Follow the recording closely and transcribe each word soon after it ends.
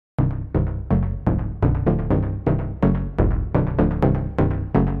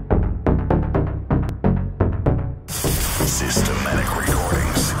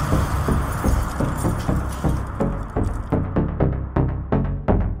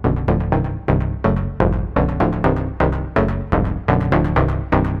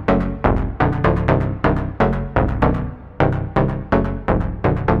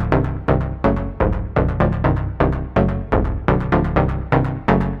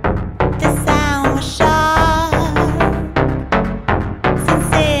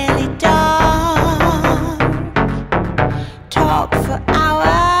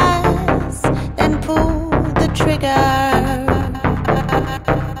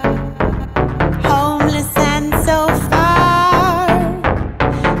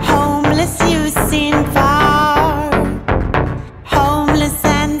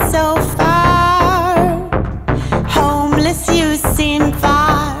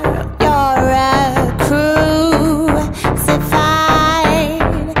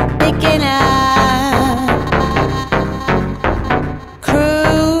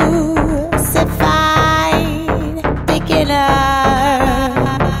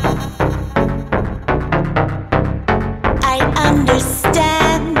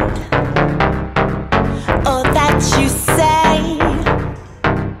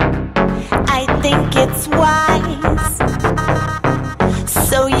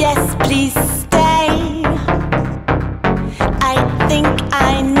So yes, please stay. I think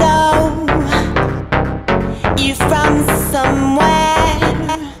I know you from somewhere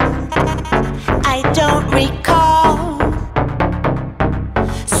I don't recall.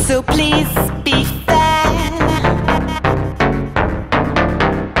 So please be fair.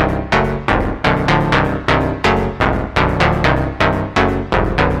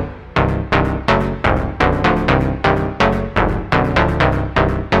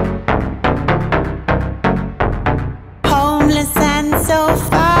 Homeless and so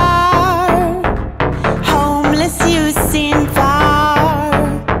far, homeless you seem far.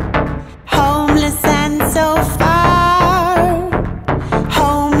 Homeless and so far,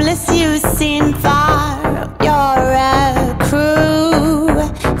 homeless you seem far. You're a crucified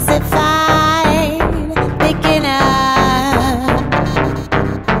beginner.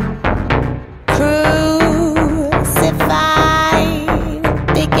 Crucified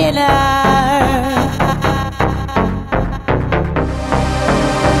beginner.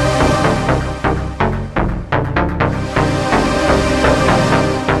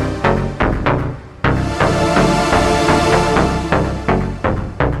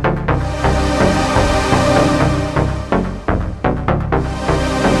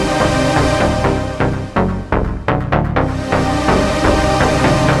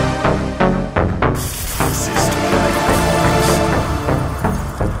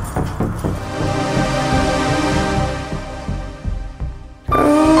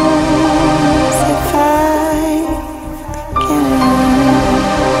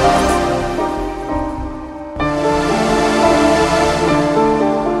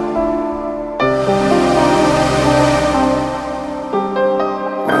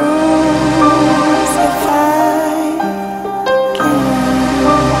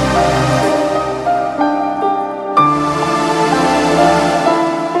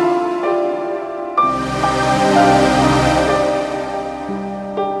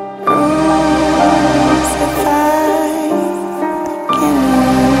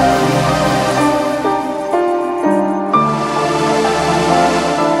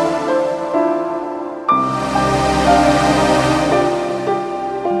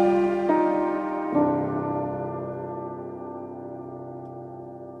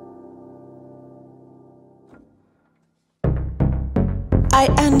 I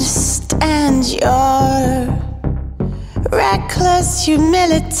understand your reckless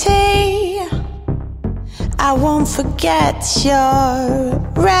humility. I won't forget your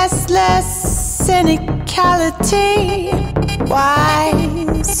restless cynicality.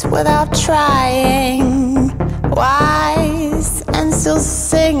 Wise without trying, wise and still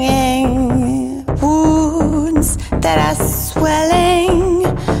singing. Wounds that are swelling,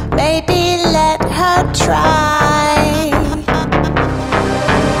 maybe let her try.